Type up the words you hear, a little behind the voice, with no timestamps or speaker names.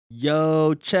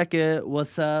Yo, check it.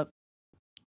 What's up?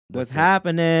 What's That's it.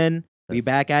 happening? We That's-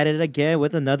 back at it again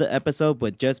with another episode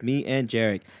with just me and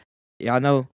Jarek. Y'all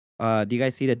know, do you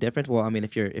guys see the difference? Well, I mean,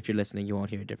 if you're listening, you won't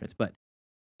hear a difference. But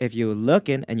if you're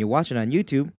looking and you're watching on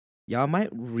YouTube, y'all might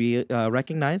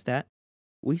recognize that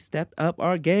we stepped up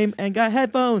our game and got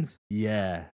headphones.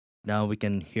 Yeah. Now we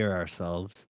can hear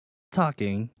ourselves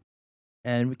talking,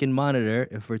 and we can monitor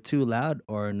if we're too loud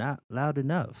or not loud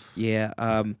enough. Yeah.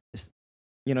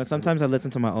 Sometimes I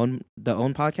listen to the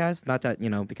own podcast. Not that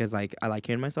because like I like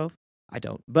hearing myself. I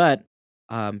don't, but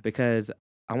because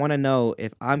I want to know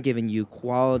if I'm giving you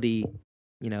quality,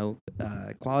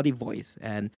 quality voice.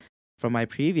 And from my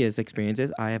previous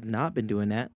experiences, I have not been doing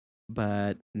that.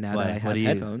 But now that I have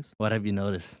headphones, What have you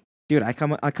noticed? dude, I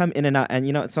come in and out,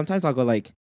 and sometimes I'll go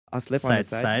like I'll slip on the Side to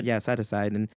side, side? yeah, side to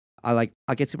side, and I'll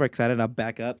get super excited. And I'll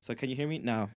back up. So can you hear me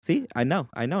now? See, I know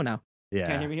now. You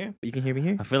can't hear me here, but you can hear me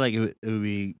here. I feel like it would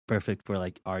be perfect for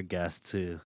like our guests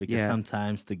too, because Yeah.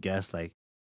 sometimes the guests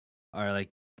are like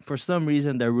for some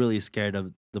reason they're really scared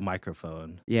of the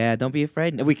microphone. Yeah, don't be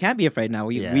afraid. We can't be afraid now.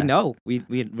 We Yeah. know. We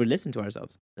listen to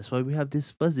ourselves. That's why we have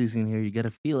these fuzzies in here. You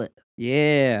gotta feel it.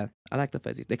 Yeah, I like the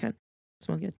fuzzies. They kind of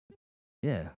smell good.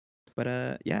 Yeah.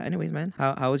 But yeah. Anyways, man,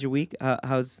 how was your week?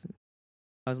 How's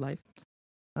life?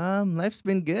 Life's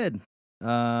been good.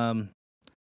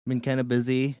 Been kind of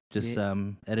busy, just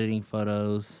editing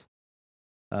photos.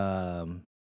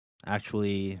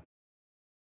 Actually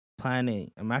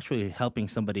planning. I'm actually helping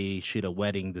somebody shoot a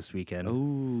wedding this weekend,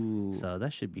 Ooh, so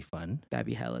that should be fun. that'd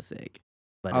be hella sick.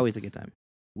 But Always a it's- good time.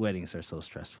 Weddings are so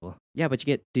stressful. Yeah, but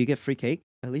do you get free cake?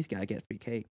 At least gotta get free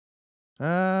cake.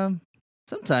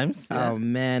 Sometimes. Yeah. Oh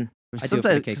man, Or I do a free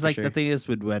sometimes, cake because for like sure. the thing is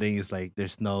with weddings, like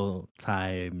there's no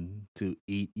time to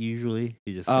eat usually.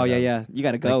 You just Oh gotta, yeah. You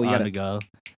gotta like, go. You on gotta the go.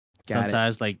 Got it.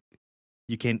 Sometimes like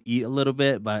you can eat a little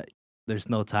bit, but there's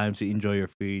no time to enjoy your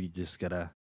food. You just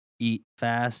gotta eat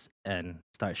fast and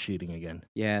start shooting again.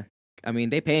 Yeah. I mean,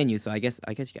 they paying you, so I guess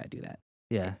you gotta do that.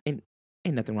 Yeah, Ain't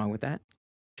nothing wrong with that.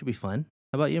 should be fun.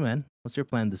 How about you, man? What's your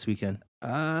plan this weekend?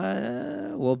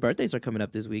 Well, birthdays are coming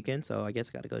up this weekend, so I guess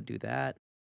I gotta go do that.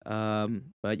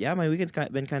 But yeah, my weekend's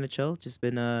been kind of chill. Just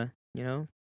been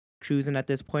cruising at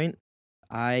this point.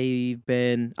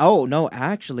 Oh no,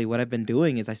 actually, what I've been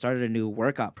doing is I started a new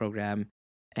workout program,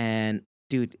 and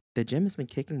dude, the gym has been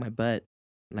kicking my butt.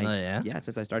 Like, Oh, yeah? yeah,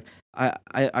 since I started,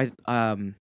 I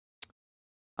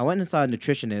went and saw a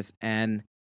nutritionist, and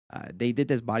they did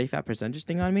this body fat percentage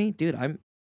thing on me, dude. I'm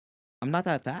not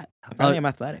that fat. Apparently, I'm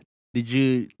athletic. Did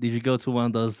you go to one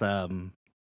of those?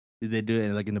 Did they do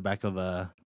it like in the back of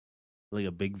a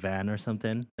big van or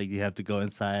something? Like you have to go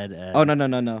inside. And, Oh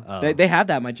no. Oh. They have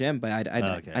that in my gym, but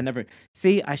Okay. I never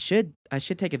see. I should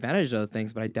take advantage of those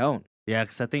things, but I don't. Yeah,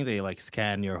 because I think they like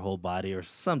scan your whole body or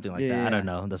something like that. I Yeah. don't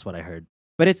know. That's what I heard.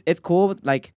 But it's cool.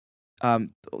 Like,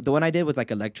 the one I did was like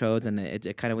electrodes, and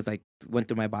it kind of was like went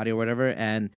through my body or whatever,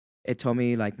 and it told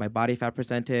me like my body fat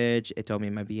percentage. It told me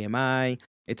my BMI.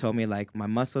 It told me like my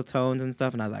muscle tones and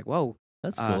stuff, and I was like, whoa,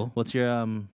 That's cool. What's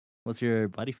your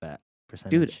body fat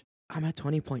percentage? dude, I'm at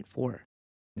 20.4.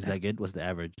 Is that's- that good? What's the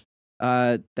average?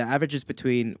 The average is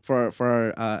between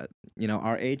for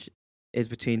our age is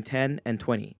between 10 and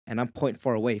 20, and I'm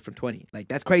 0.4 away from 20. Like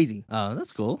that's crazy. Oh,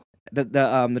 that's cool. The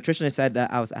nutritionist said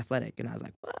that I was athletic, and I was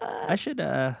like, what? I should.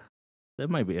 That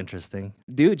might be interesting.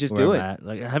 Dude, just where do I'm it, at.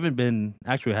 Like I haven't been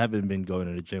going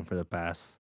to the gym for the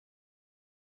past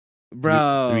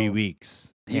bro. 3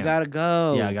 weeks. You Damn. gotta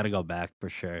go. Yeah, I gotta go back for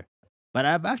sure. But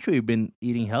I've actually been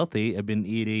eating healthy. I've been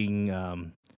eating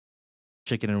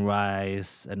chicken and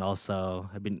rice, and also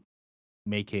I've been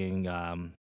making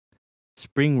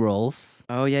spring rolls.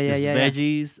 Oh yeah. Just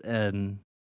veggies, and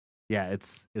yeah,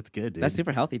 it's good, dude. That's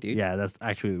super healthy, dude. Yeah, that's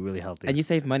actually really healthy. And you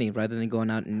save money rather than going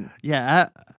out and Yeah,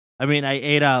 I mean, I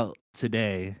ate out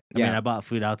today. I mean, Yeah. I bought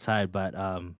food outside, but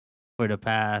for the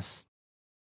past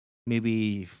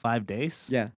maybe 5 days.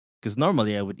 yeah. Because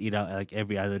normally I would eat out like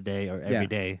every other day or every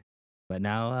day, but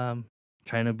now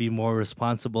trying to be more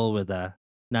responsible with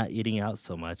not eating out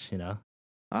so much.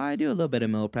 I do a little bit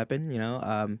of meal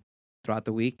prepping, throughout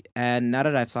the week. And now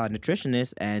that I've saw a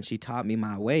nutritionist and she taught me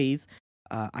my ways,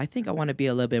 I think I want to be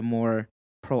a little bit more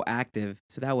proactive.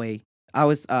 So that way, I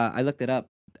looked it up.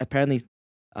 Apparently,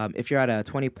 if you're at a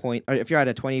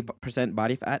 20%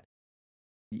 body fat,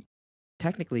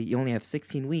 technically you only have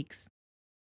 16 weeks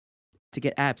to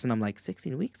get abs, and I'm like,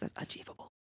 16 weeks? That's achievable.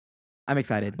 I'm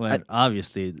excited. Well,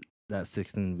 obviously that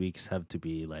 16 weeks have to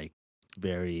be like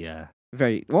very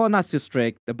Very well, not too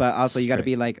strict, but also you got to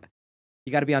be like,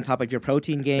 you got to be on top of your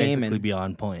protein game, basically and be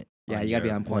on point. Yeah, you gotta be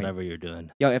your- on point. Whatever you're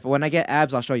doing. when I get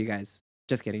abs, I'll show you guys.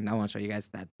 Just kidding. I won't show you guys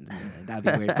that. That'd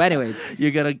be weird. But anyways,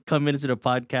 You're gonna come into the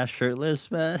podcast shirtless,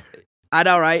 man. I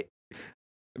know, right?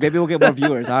 Maybe we'll get more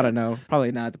viewers. I don't know.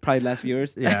 Probably not. Probably less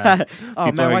viewers. Yeah. Oh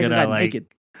People man, are why is this gonna, guy like, naked?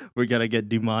 We're gonna get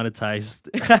demonetized.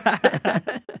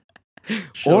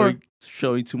 Or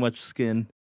showing too much skin.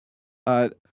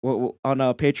 on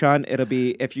Patreon, it'll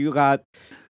be if you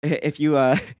If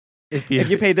if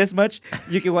you pay this much,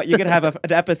 you can have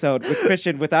an episode with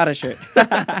Christian without a shirt.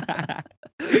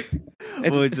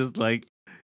 we'll just like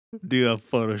do a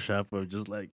Photoshop of just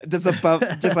like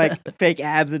just like fake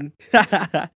abs and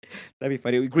that'd be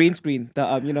funny. Green screen,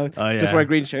 oh just yeah, wear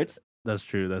green shirts. that's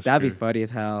true. That's That'd be true. funny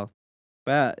as hell.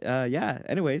 But yeah.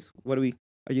 Anyways,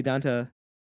 are you down to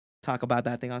talk about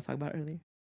that thing I was talking about earlier?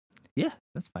 Yeah,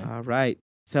 that's fine. All right.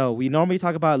 So we normally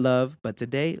talk about love, but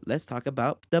today let's talk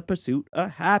about the pursuit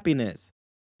of happiness.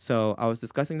 So I was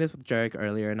discussing this with Jarek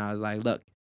earlier, and I was like, look,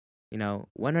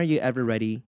 when are you ever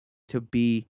ready to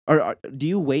be, or do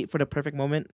you wait for the perfect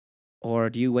moment, or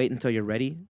do you wait until you're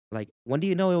ready? Like, when do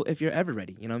you know if you're ever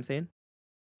ready? You know what I'm saying?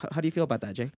 How do you feel about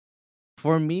that, Jay?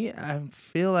 For me, I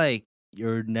feel like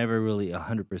you're never really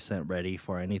 100% ready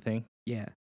for anything, Yeah.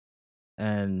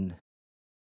 and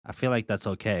I feel like that's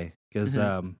okay because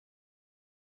Mhm.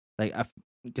 like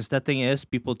because that thing is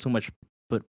people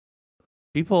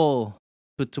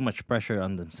put too much pressure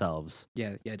on themselves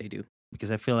Yeah, they do.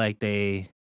 because I feel like they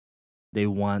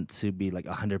want to be like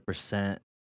 100%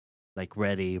 like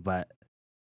ready, but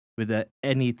with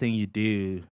anything you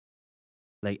do,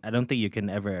 like I don't think you can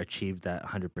ever achieve that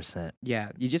 100%.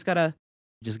 Yeah, you just gotta.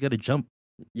 You just gotta jump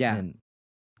Yeah, and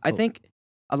I go. think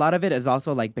a lot of it is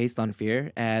also like based on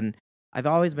fear, and I've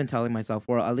always been telling myself,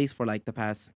 or at least for like the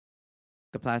past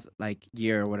like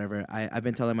year or whatever, I've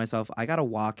been telling myself I gotta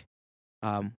walk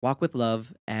with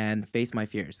love and face my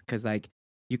fears, because like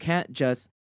you can't just.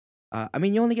 I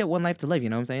mean, you only get one life to live. You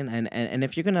know what I'm saying? And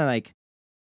if you're gonna like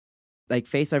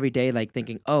face every day like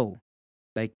thinking, oh,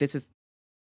 like this is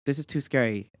too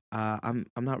scary. I'm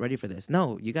not ready for this.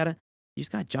 No, you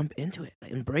just gotta jump into it,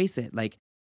 like, embrace it, like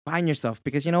find yourself,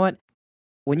 because you know what?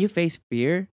 When you face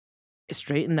fear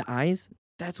straight in the eyes,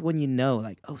 that's when you know,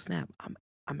 like, oh snap,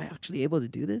 I'm actually able to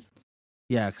do this.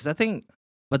 Yeah, because I think,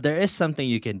 but there is something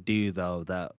you can do though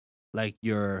that like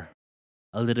you're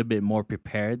a little bit more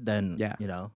prepared than Yeah,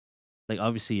 like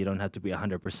obviously you don't have to be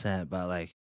 100%, but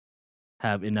like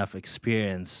have enough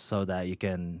experience so that you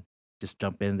can just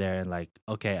jump in there and like,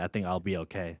 okay, I think I'll be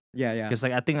okay. yeah, Because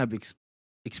like I think I've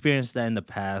experienced that in the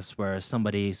past where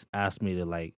somebody's asked me to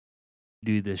like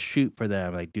do this shoot for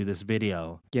them, like do this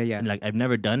video, yeah. and like I've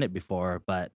never done it before,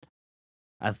 but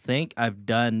I think I've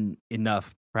done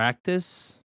enough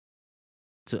practice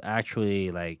to actually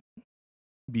like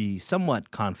be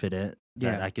somewhat confident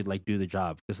that Yeah, I could like do the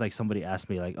job. Because like somebody asked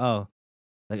me like, oh,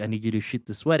 like I need you to shoot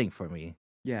this wedding for me,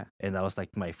 yeah, and that was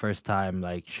like my first time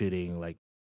like shooting like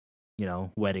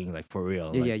wedding like for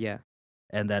real, like. yeah.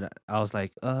 And then I was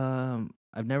like,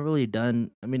 I've never really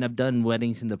done. I mean, I've done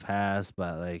weddings in the past,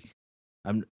 but like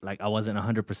I wasn't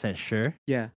 100% sure.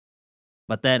 Yeah.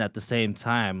 But then at the same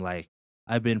time, like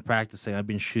I've been practicing, I've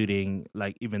been shooting,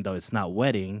 like even though it's not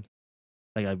wedding,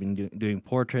 like I've been doing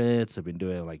portraits, I've been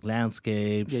doing like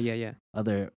landscapes, Yeah.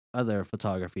 other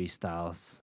photography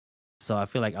styles. So I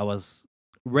feel like I was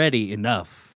ready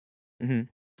enough. Hmm.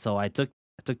 So I took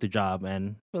the job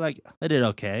and feel like I did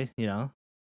okay.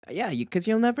 Yeah, because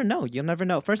you'll never know. You'll never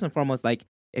know. First and foremost, like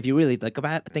if you really think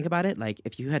about it, like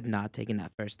if you had not taken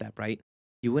that first step, right,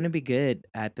 you wouldn't be good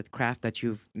at the craft that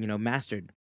you've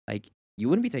mastered. Like you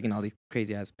wouldn't be taking all these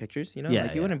crazy ass pictures. Yeah, Like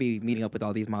you yeah. wouldn't be meeting up with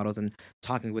all these models and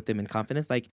talking with them in confidence.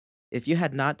 Like if you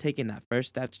had not taken that first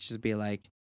step to just be like,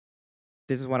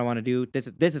 this is what I want to do. This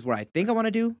is where I think I want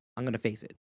to do. I'm gonna face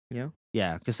it. You know?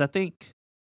 Yeah, because I think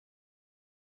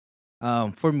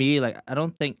for me, like I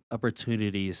don't think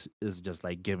opportunities is just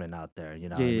like given out there. You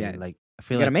know what Yeah, I yeah, mean? yeah. Like I You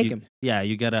feel gotta like make them.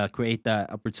 you gotta create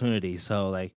that opportunity. So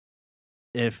like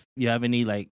if you have any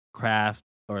like craft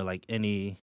or like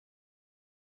any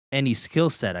skill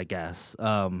set, I guess,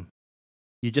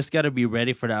 you just gotta be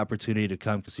ready for the opportunity to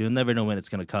come because you'll never know when it's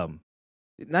gonna come.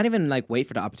 Not even like wait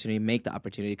for the opportunity, make the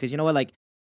opportunity. Because you know what, like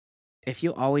if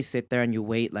you always sit there and you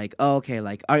wait, like, oh, okay,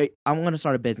 like, all right, I'm gonna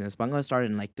start a business, but I'm gonna start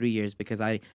it in like 3 years because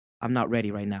I'm not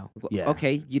ready right now. Yeah,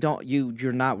 Okay,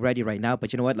 you're not ready right now,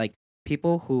 but you know what? Like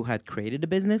people who had created a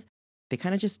business, they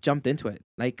kind of just jumped into it.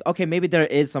 Like, okay, maybe there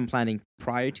is some planning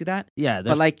prior to that, yeah. but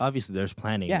There's like, obviously there's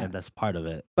planning, yeah, and that's part of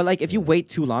it. but like if you Yeah, wait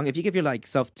too long, if you give your like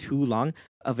self too long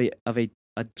of a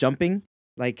jumping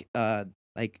like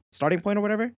starting point or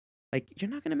whatever, like you're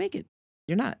not gonna make it.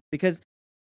 You're not, because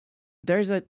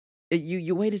there's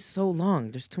you waited so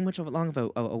long. There's too much of a long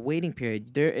of a waiting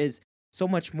period. There is so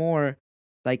much more.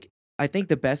 Like, I think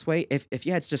the best way, if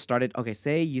you had just started, okay,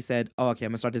 say you said, oh, okay,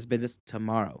 I'm gonna start this business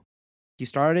tomorrow. You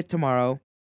started it tomorrow,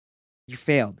 you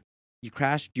failed, you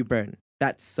crashed, you burned.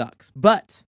 That sucks.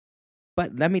 But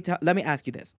let me ask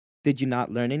you this: did you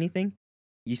not learn anything?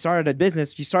 You started a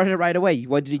business, you started it right away.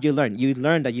 What did you learn? You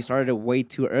learned that you started it way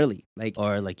too early, like,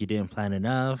 Or like you didn't plan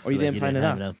enough, or you like didn't you plan didn't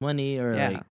have enough. enough money, or Yeah,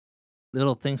 like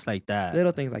little things like that.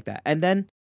 little things like that. And then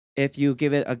if you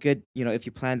give it a good, if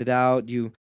you planned it out,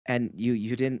 you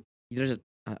didn't. There's a,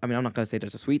 I mean, I'm not gonna say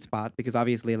there's a sweet spot because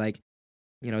obviously, like,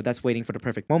 that's waiting for the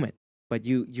perfect moment. But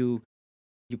you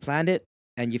planned it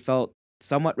and you felt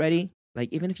somewhat ready. Like,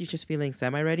 even if you're just feeling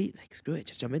semi ready, like, screw it,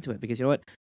 just jump into it because you know what?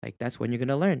 Like, that's when you're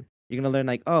gonna learn. You're gonna learn,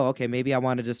 like, oh, okay, maybe I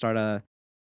wanted to start a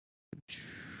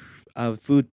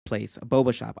food place, a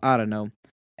boba shop. I don't know,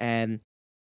 and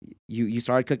you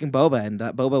started cooking boba, and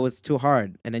that boba was too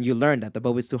hard, and then you learned that the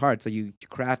boba is too hard, so you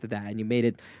crafted that and you made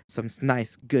it some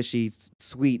nice, gushy,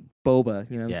 sweet boba.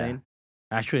 You know what I'm Yeah. saying?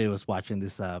 Actually, I was watching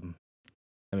this. I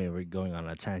mean, we're going on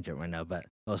a tangent right now, but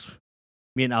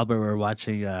me and Albert were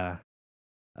watching a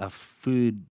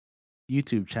food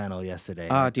YouTube channel yesterday.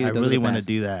 Oh, I dude, those are really the want to best.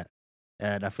 do that,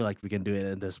 and I feel like we can do it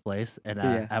in this place. And Yeah,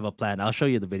 I yeah. have a plan. I'll show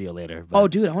you the video later. Oh,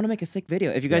 But dude, I want to make a sick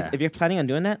video. yeah, If you're planning on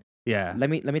doing that, yeah, let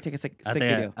me take a I sick think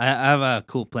video. I have a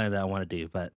cool plan that I want to do.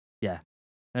 But yeah,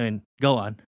 I mean, go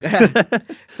on.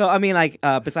 So I mean, like,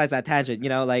 besides that tangent,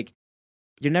 like,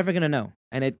 you're never gonna know,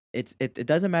 and it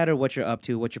doesn't matter what you're up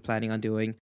to, what you're planning on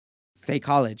doing. Say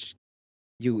college,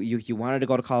 you wanted to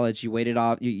go to college, you waited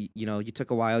off, you took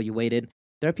a while, you waited.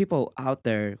 There are people out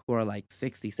there who are like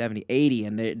 60, 70, 80,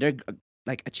 and they're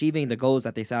like achieving the goals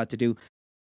that they set out to do.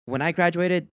 When I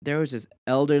graduated, there was this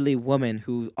elderly woman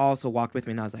who also walked with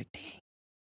me, and I was like, dang,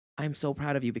 I'm so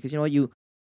proud of you because you know what,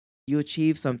 you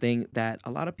achieved something that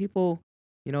a lot of people,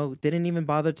 didn't even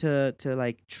bother to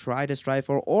like try to strive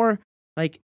for, or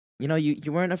like,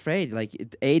 you weren't afraid. Like,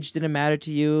 age didn't matter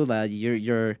to you. Like,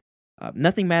 your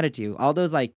nothing mattered to you. All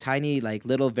those like tiny like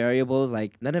little variables,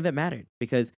 like, none of it mattered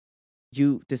because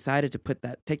you decided to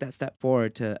take that step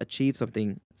forward to achieve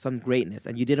something, some greatness,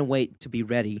 and you didn't wait to be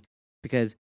ready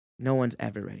because no one's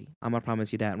ever ready. I'm gonna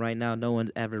promise you that right now, no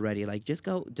one's ever ready. Like, just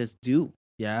go, just do.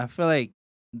 Yeah, I feel like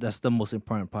that's the most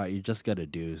important part. You just gotta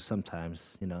do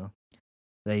sometimes.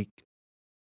 Like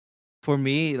for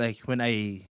me, like when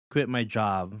I quit my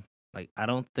job, like I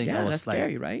don't think I Yeah, that's was like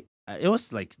scary, right? it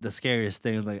was like the scariest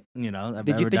thing like I've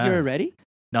Did you ever think you were done. ready?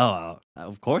 No,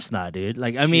 of course not, dude.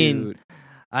 Like I mean, Shoot.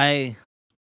 I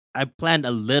I planned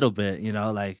a little bit,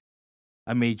 like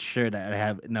I made sure that I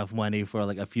have enough money for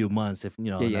like a few months if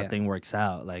Yeah, yeah. nothing works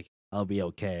out, like I'll be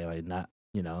okay. Like not,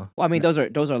 Well, I mean,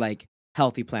 n- those are like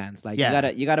healthy plans. Like, you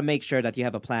yeah, gotta make sure that you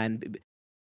have a plan.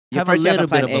 You have a first you have a little bit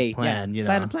plan of a A, yeah.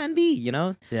 plan, Plan B,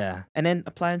 Yeah, and then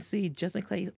a plan C, just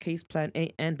in case plan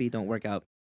A and B don't work out.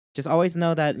 Just always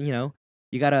know that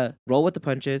you gotta roll with the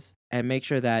punches and make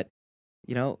sure that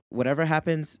whatever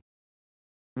happens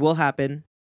will happen,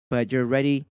 but you're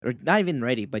ready, or not even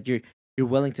ready, but you're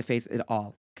willing to face it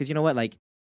all. Because you know what, like,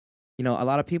 a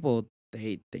lot of people,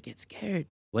 they get scared.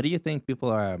 what do you think people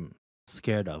are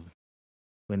scared of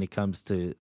when it comes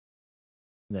to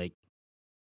like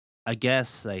I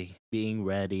guess like being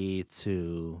ready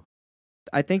to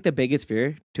I think the biggest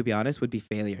fear, to be honest, would be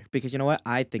failure. Because you know what?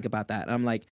 I think about that. And I'm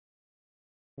like,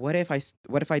 what if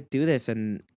I do this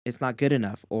and it's not good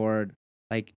enough? Or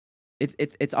like,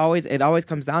 it always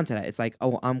comes down to that. It's like,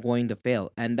 oh, I'm going to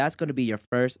fail. And that's gonna be your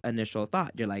first initial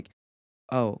thought. You're like,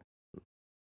 oh,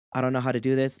 I don't know how to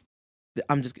do this.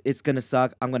 It's gonna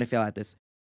suck. I'm gonna fail at this.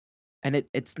 And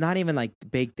it's not even like the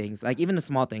big things, like even the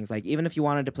small things, like even if you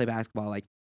wanted to play basketball, like,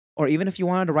 or even if you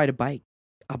wanted to ride a bike.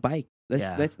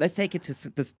 yeah. Let's take it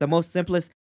to the most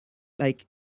simplest, like,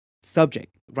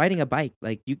 subject, riding a bike.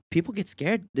 Like, you people get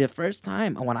scared the first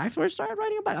time. And when I first started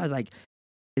riding a bike, I was like,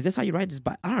 is this how you ride this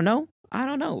bike? I don't know.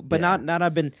 But Yeah. now that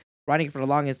I've been riding for the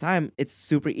longest time, it's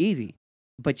super easy.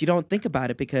 But you don't think about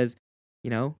it because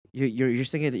you're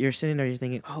sitting there, you're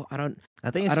thinking, oh, I think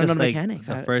I it's don't know just the like mechanics.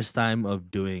 the first time of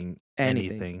doing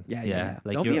Anything. anything. Yeah, yeah, Yeah. yeah.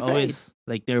 Like Don't be you're afraid. always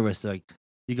like nervous. Like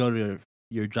you go to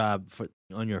your job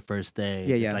on your first day.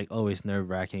 Yeah, It's yeah. like always nerve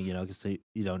wracking, because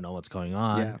you don't know what's going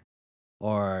on. Yeah.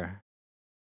 Or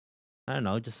I don't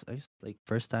know, just I just, like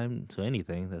first time to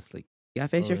anything. That's like You gotta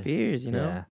face your always, fears.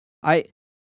 yeah. I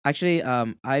actually,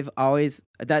 I've always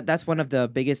that's one of the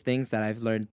biggest things that I've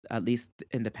learned, at least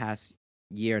in the past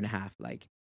year and a half. Like,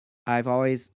 I've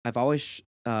always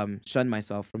shunned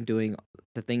myself from doing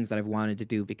the things that I've wanted to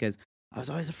do because I was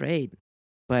always afraid.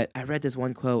 But I read this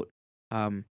one quote.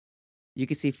 Um, you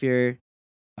can see fear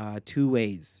two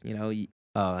ways.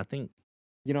 Oh, I think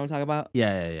You know what I'm talking about?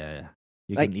 yeah.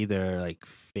 You Like, can either like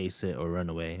face it or run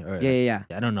away, or yeah, like, yeah,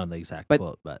 yeah. I don't know the exact But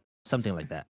quote, but something like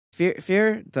that.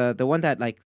 fear, the one that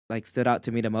like stood out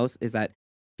to me the most is that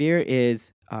fear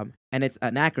is and it's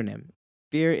an acronym.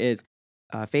 Fear is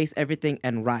face everything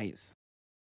and rise.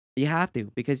 You have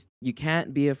to, because you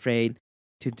can't be afraid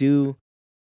to do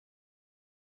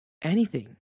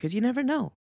anything, because you never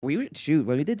know. Shoot,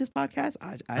 when we did this podcast,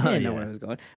 I Oh didn't know where it yeah, was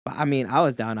going, but I mean, I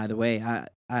was down either way.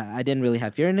 I didn't really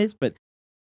have fear in this, but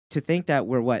to think that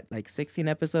we're what, like 16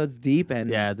 episodes deep, and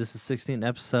yeah. This is 16th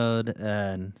episode,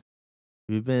 and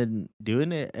we've been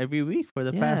doing it every week for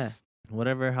the yeah, past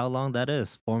whatever how long that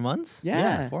is. 4 months? Yeah,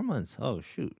 yeah. 4 months. Oh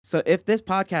shoot. So if this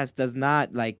podcast does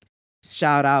not like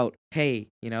shout out, hey,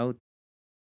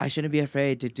 I shouldn't be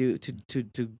afraid to do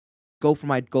to go for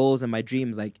my goals and my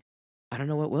dreams, like I don't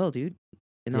know what will, dude.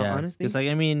 In all Yeah, because honesty, like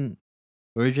I mean,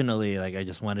 originally like I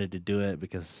just wanted to do it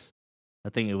because I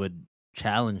think it would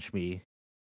challenge me,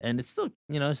 and it still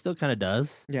it still kind of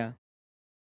does. yeah,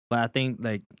 But I think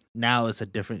like now it's a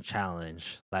different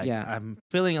challenge. Like yeah, I'm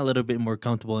feeling a little bit more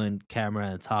comfortable in camera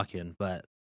and talking, but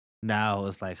now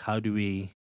it's like how do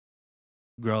we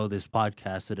grow this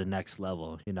podcast to the next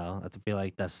level? I feel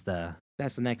like that's the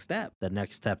that's the next step, the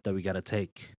next step that we got to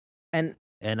take. and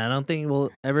And I don't think we'll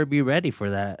ever be ready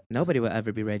for that. nobody will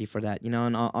ever be ready for that. In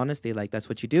all honesty, like that's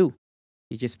what you do.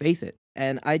 You just face it.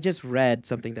 And I just read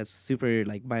something that's super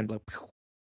like mind blowing.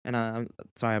 And I'm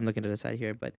sorry, I'm looking to the side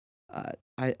here, but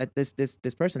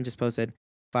this person just posted,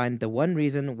 find the one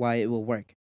reason why it will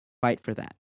work, fight for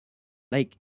that.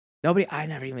 Like nobody, I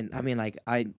never even. I mean, like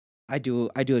I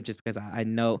do it just because I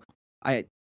know I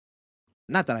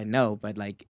not that I know, but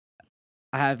like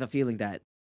I have a feeling that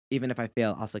even if I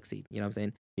fail, I'll succeed. You know what I'm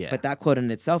saying? Yeah. But that quote in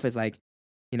itself is like,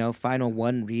 find on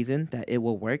one reason that it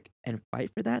will work and fight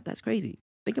for that. That's crazy.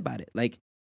 Think about it. Like,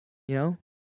 you know,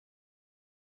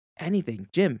 anything,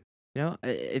 gym.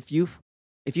 If you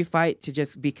fight to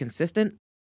just be consistent,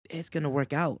 it's gonna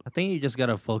work out. I think you just got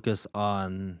to focus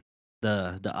on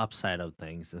the upside of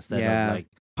things instead of Yeah, like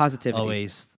positivity.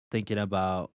 always thinking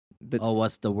about, The oh,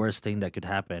 what's the worst thing that could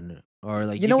happen? Or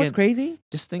like you you know what's can crazy?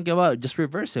 just think about, just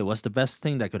reverse it. What's the best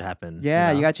thing that could happen?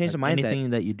 Yeah, you gotta change Like the mindset. anything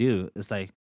that you do, it's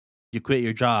like you quit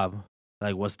your job.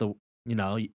 Like, what's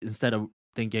instead of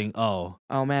thinking, oh,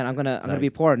 Oh man, I'm gonna be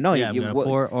like, poor. No, yeah, I'm gonna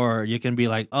pour, or you can be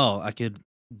like, oh, I could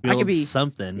I could build be.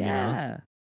 something. Yeah.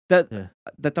 The Yeah.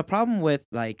 the problem with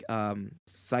like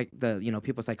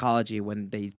people's psychology when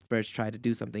they first try to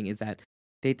do something is that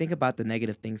they think about the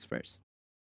negative things first.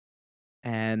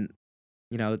 And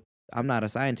you know, I'm not a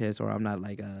scientist, or I'm not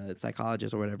like a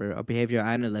psychologist or whatever, a behavior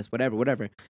analyst, whatever.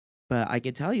 But I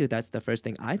can tell you that's the first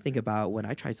thing I think about when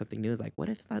I try something new, is like, what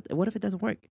if it doesn't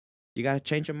work? You gotta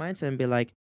change your mindset and be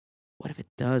like, what if it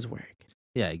does work?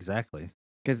 Yeah, exactly.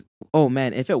 Because, oh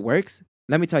man, if it works,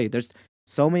 let me tell you, there's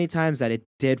so many times that it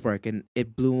did work and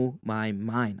it blew my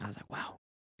mind. I was like, wow.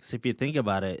 So if you think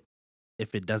about it,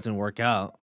 if it doesn't work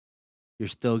out, you're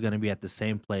still gonna be at the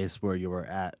same place where you were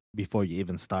at before you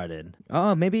even started.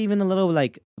 Oh, maybe even a little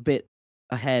like a bit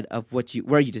ahead of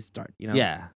where you just start.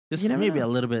 Yeah, just You never maybe know.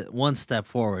 a little bit, one step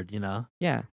forward.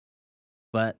 Yeah.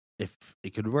 But if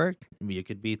it could work, you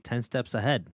could be 10 steps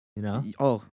ahead.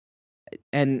 Oh,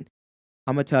 and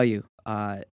I'm gonna tell you,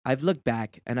 I've looked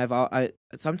back, and I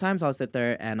sometimes I'll sit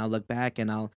there and I'll look back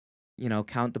and I'll,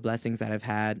 count the blessings that I've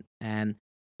had, and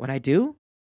when I do,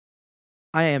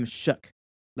 I am shook,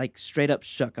 like straight up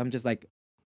shook. I'm just like,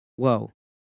 whoa,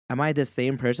 am I the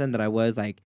same person that I was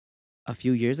like a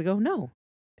few years ago? No.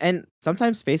 And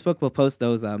sometimes Facebook will post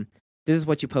those, this is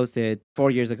what you posted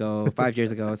 4 years ago, 5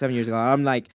 years ago, 7 years ago. I'm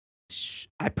like,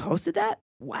 I posted that?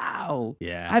 Wow.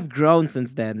 Yeah, I've grown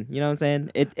since then. You know what I'm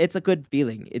saying? It's a good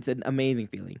feeling. It's an amazing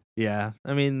feeling. yeah.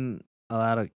 I mean, a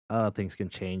lot of things can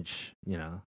change.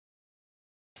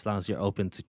 As long as you're open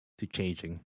to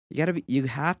changing. You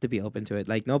have to be open to it.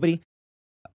 Like nobody,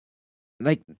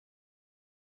 like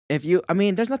I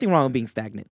mean, there's nothing wrong with being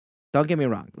stagnant. Don't get me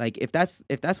wrong. Like if that's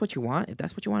what you want, if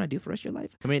that's what you want to do for the rest of your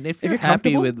life, I mean, if if you're you're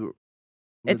happy comfortable, with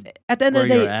it's with at the end of where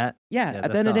the you're day, at, yeah, yeah, at the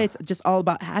that's end of the day, all. it's just all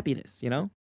about happiness.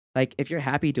 Like if you're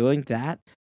happy doing that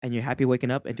and you're happy waking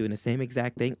up and doing the same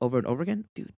exact thing over and over again,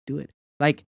 dude, do it.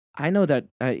 Like I know that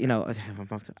I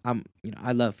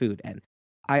love food, and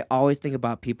I always think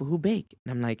about people who bake,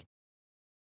 and I'm like,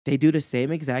 they do the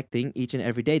same exact thing each and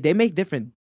every day. They make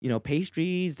different,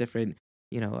 pastries, different,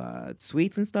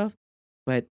 sweets and stuff,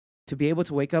 but to be able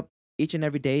to wake up each and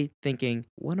every day thinking,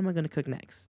 what am I gonna cook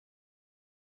next?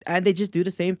 And they just do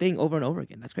the same thing over and over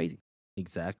again. That's crazy.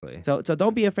 Exactly. So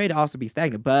don't be afraid to also be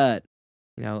stagnant. But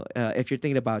if you're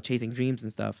thinking about chasing dreams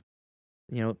and stuff,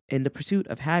 in the pursuit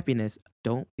of happiness,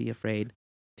 don't be afraid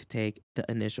to take the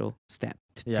initial step,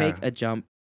 to take Yeah, a jump.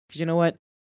 Because you know what?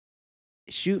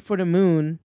 Shoot for the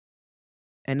moon,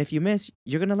 and if you miss,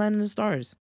 you're gonna land in the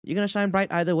stars. You're gonna shine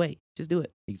bright either way. Just do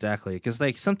it. exactly. Because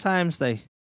like sometimes like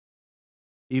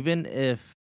even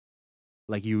if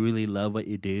like you really love what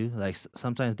you do, like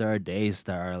sometimes there are days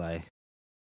that are like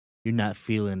you're not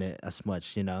feeling it as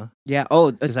much, you know? Yeah.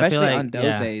 Oh, Because I feel especially like on those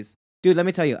yeah, days, dude. Let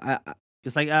me tell you.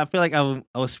 because like I feel like I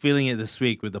was feeling it this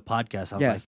week with the podcast.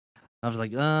 Yeah. I was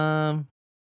like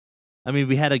I mean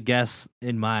we had a guest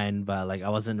in mind, but like I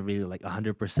wasn't really like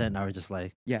 100%. I was just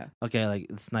like Yeah. okay, like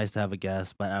it's nice to have a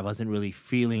guest, but I wasn't really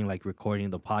feeling like recording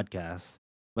the podcast.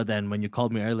 But then when you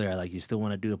called me earlier, like you still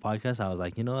want to do the podcast, I was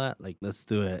like, you know what, like let's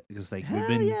do it because like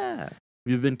Hell yeah.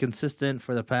 we've been consistent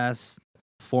for the past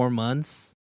 4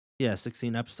 months. Yeah,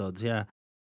 16 episodes. Yeah.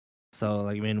 So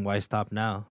like I mean, why stop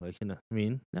now? Like you know, I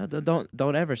mean, No,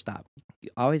 don't ever stop. You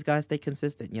always gotta stay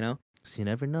consistent. You know. 'cause you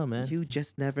never know, man. You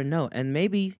just never know. And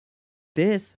maybe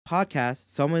this podcast,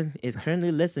 someone is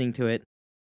currently listening to it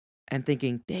and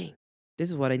thinking, "Dang, this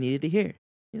is what I needed to hear."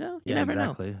 You know. You Yeah, never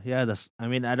know. exactly. Yeah, that's. I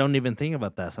mean, I don't even think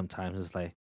about that sometimes. It's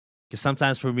like, because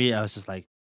sometimes for me, I was just like,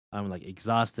 I'm like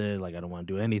exhausted, like I don't want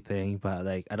to do anything, but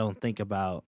like I don't think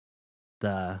about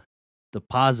the the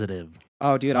positive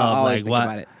Oh, dude, I'll of always like think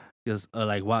about it. because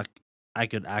like what I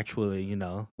could actually, you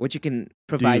know, What you can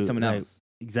provide do someone like else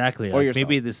exactly. or Like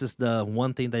maybe yourself. this is the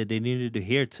one thing that they needed to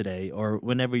hear today, or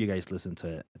whenever you guys listen to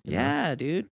it. You know? Yeah,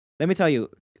 dude. Let me tell you,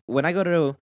 when I go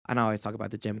to, I know I always talk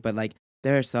about the gym, but like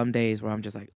there are some days where I'm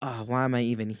just like, oh, why am I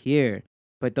even here?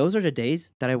 But those are the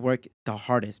days that I work the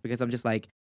hardest because I'm just like,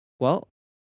 well,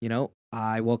 you know,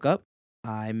 I woke up,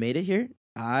 I made it here.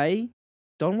 I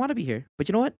don't want to be here, but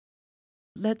you know what?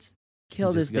 Let's You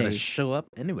kill this just gotta day. show up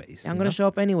anyways. I'm You gonna know? show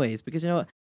up anyways because you know what?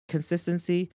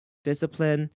 Consistency,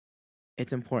 discipline,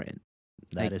 it's important.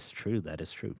 That Like is true. That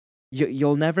is true.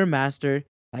 you'll never master.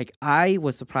 Like I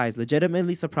was surprised,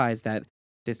 legitimately surprised that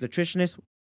this nutritionist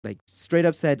like straight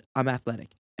up said I'm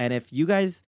athletic. And if you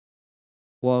guys,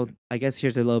 well, I guess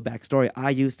here's a little backstory. I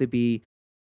used to be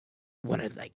one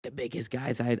of like the biggest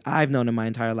guys I've known in my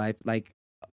entire life. Like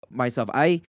myself,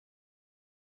 I'm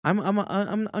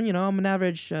you know I'm an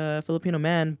average Filipino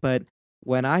man, but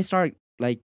when I start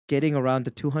like getting around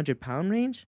the 200-pound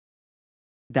range,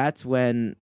 that's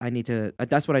when I need to.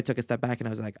 That's when I took a step back and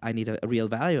I was like, I need a real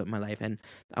value in my life, and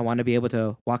I want to be able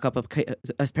to walk up a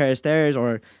pair of stairs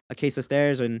or a case of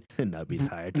stairs and Not be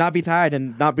tired. not be tired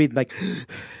and not breathe like,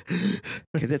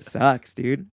 because it sucks,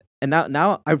 dude. And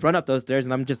now I run up those stairs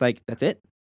and I'm just like, that's it,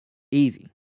 easy,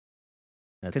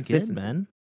 That's good, consistency, man.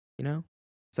 you know.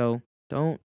 So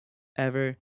don't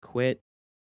ever quit.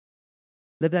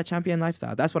 Live that champion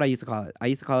lifestyle. That's what I used to call it. I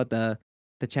used to call it the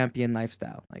champion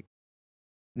lifestyle. Like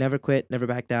never quit, never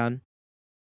back down.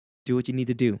 Do what you need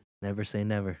to do. Never say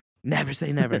never. Never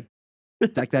say never.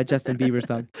 It's like that Justin Bieber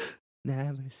song.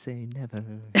 Never say never.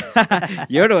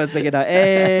 You're the one singing that.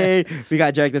 Hey, we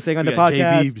got Jarek to sing on We the got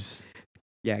podcast. J-Beebs.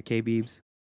 Yeah, K Beebs.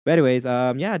 But anyways,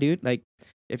 yeah, dude. Like,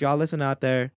 if y'all listen out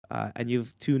there and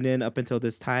you've tuned in up until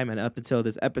this time and up until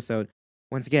this episode,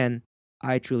 once again,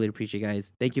 I truly appreciate you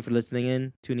guys. Thank you for listening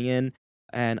in, tuning in,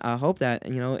 and I hope that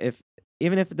you know if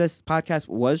even if this podcast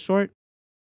was short,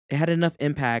 it had enough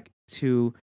impact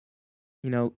to you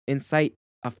know incite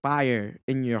a fire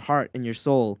in your heart and your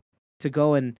soul to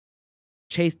go and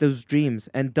chase those dreams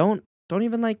and don't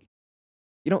even like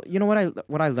you know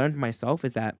what I learned myself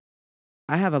is that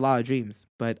I have a lot of dreams,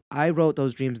 but I wrote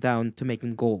those dreams down to make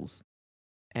them goals.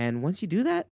 And once you do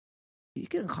that, you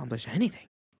can accomplish anything.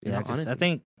 You Yeah, know, 'cause I honestly.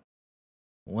 think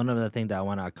one of the things that I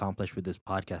want to accomplish with this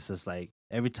podcast is like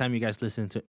every time you guys listen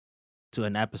to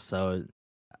an episode,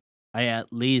 I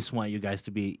at least want you guys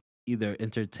to be either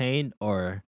entertained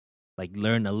or like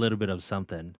learn a little bit of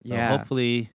something. So Yeah.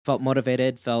 hopefully, Felt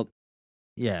motivated, felt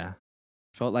yeah,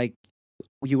 like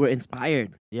you were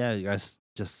inspired. yeah, you guys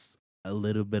just a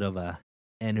little bit of a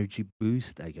energy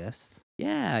boost, I guess.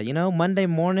 Yeah, you know, Monday A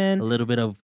morning. little bit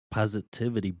of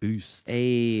positivity boost.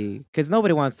 Because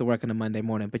nobody wants to work on a Monday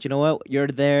morning. But you know what? You're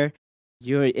there.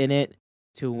 You're in it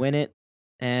to win it.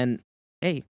 And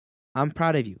hey, I'm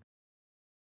proud of you.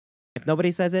 If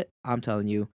nobody says it, I'm telling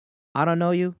you. I don't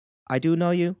know you. I do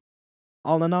know you.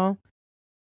 All in all,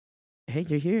 hey,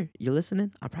 you're here. You're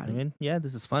listening. I'm proud I of you. mean, yeah,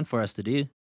 this is fun for us to do.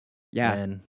 Yeah.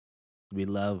 And we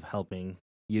love helping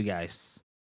you guys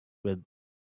with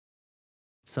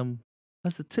some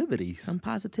positivities. Some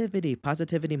positivity.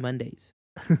 Positivity Mondays.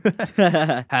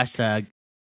 Hashtag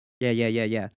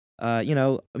Yeah. You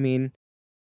know, I mean,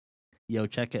 yo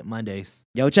check it Mondays.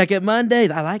 yo, check it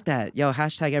Mondays. I like that. Yo,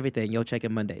 hashtag everything. Yo, check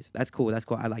it Mondays. That's cool.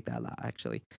 I like that a lot,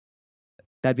 actually.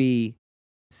 That'd be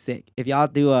sick. If y'all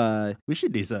do We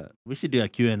should do a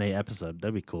Q&A episode.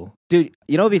 That'd be cool. dude,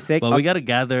 you know what'd be sick? Well, we gotta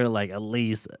gather like at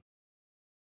least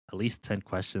 10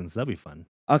 questions. That'd be fun.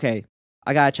 Okay,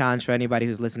 I got a challenge for anybody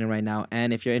who's listening right now,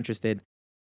 and if you're interested,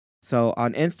 so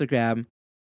on Instagram,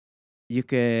 you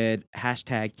could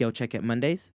hashtag Yo Check It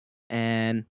Mondays,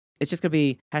 and it's just gonna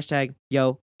be hashtag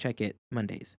Yo Check It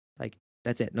Mondays. Like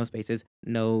that's it, no spaces,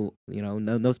 no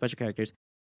no special characters.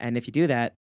 And if you do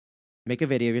that, make a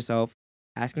video of yourself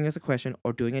asking us a question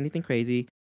or doing anything crazy,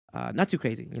 not too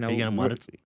crazy. You know, Are you gonna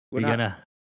monitor? we're Are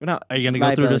not you gonna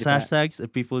go through those liability for that. hashtags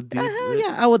if people do? Hell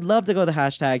yeah, I would love to go to the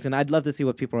hashtags, and I'd love to see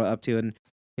what people are up to, and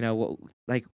you know,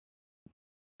 like,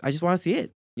 I just want to see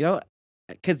it,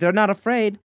 because they're not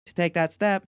afraid to take that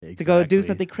step to go do Exactly.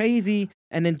 something crazy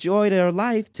and enjoy their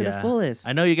life to the Yeah. fullest.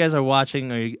 I know you guys are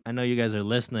watching, I know you guys are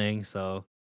listening. So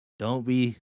don't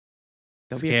be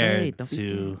Don't be scared afraid. Don't to be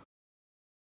scared.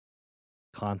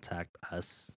 contact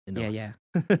us. Yeah.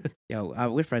 Yo,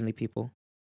 we're friendly people.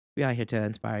 We out here to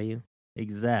inspire you.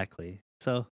 Exactly.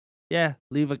 So yeah,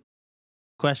 leave a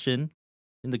question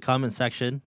in the comment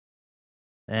section,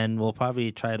 and we'll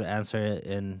probably try to answer it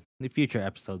in the future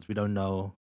episodes. We don't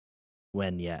know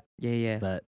when yet, Yeah.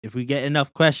 but if we get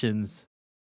enough questions,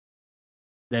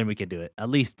 then we can do it. At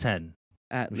least 10.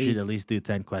 At We least, should at least do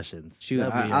 10 questions. shoot,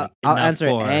 That'd be, I'll like, enough answer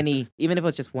for- any, even if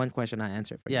it's just one question, I'll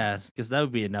answer it for you. Yeah, because that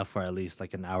would be enough for at least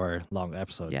like an hour-long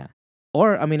episode. Yeah.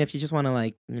 Or, I mean, if you just want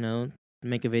to,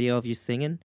 make a video of you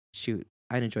singing, shoot,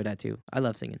 I'd enjoy that too. I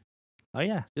love singing. Oh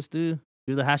yeah, just do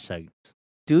the hashtags.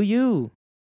 Do you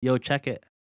Yo, check it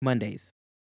Mondays?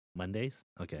 Mondays.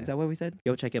 Okay. Is that what we said?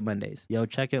 Yo, check it Mondays. Yo,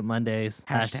 check it Mondays.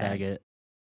 Hashtag. Hashtag it.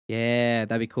 Yeah,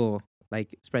 that'd be cool.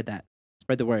 Like, spread that.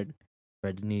 Spread the word.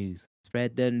 Spread the news.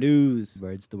 Spread the news.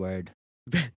 Bird's the word.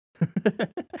 Bird.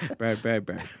 Birds are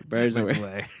Bird's the word.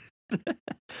 word.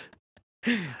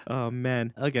 Oh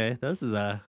man. Okay, this is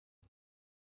I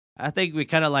think we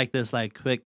kind of like this like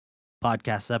quick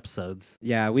podcast episodes.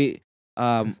 Yeah, we're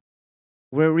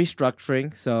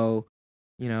restructuring, so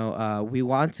we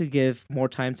want to give more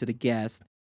time to the guest.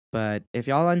 But if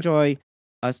y'all enjoy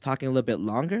us talking a little bit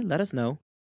longer, let us know.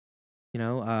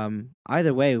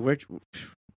 Either way, we're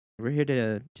here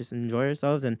to just enjoy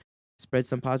ourselves and spread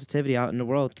some positivity out in the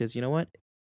world. Because you know what,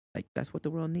 like that's what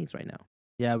the world needs right now.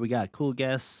 Yeah, we got cool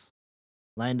guests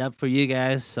lined up for you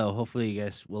guys, so hopefully you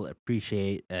guys will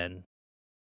appreciate and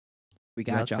We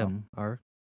got y'all. welcome our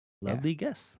Yeah. lovely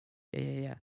guests.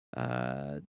 Yeah.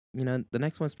 The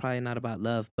next one's probably not about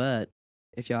love, but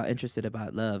if y'all interested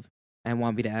about love and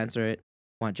want me to answer it,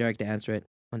 want Jarek to answer it,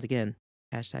 once again,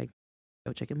 hashtag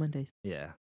Yo Check It Mondays.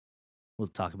 Yeah, we'll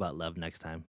talk about love next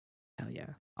time. Hell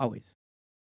yeah. Always.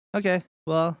 Okay,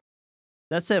 well,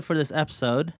 that's it for this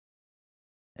episode,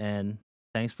 and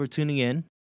thanks for tuning in.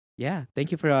 Yeah.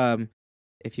 Thank you for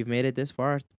if you've made it this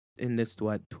far in this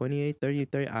 28,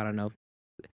 30, I don't know.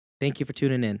 Thank you for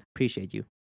tuning in. Appreciate you.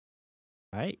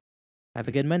 All right, Have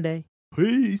a good Monday.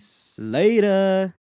 peace. Later.